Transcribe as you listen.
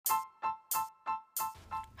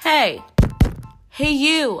Hey! Hey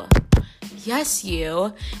you! Yes,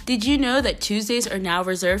 you! Did you know that Tuesdays are now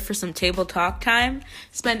reserved for some table talk time?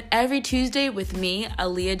 Spend every Tuesday with me,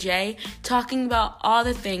 Aaliyah J, talking about all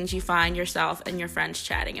the things you find yourself and your friends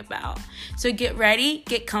chatting about. So get ready,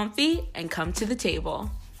 get comfy, and come to the table.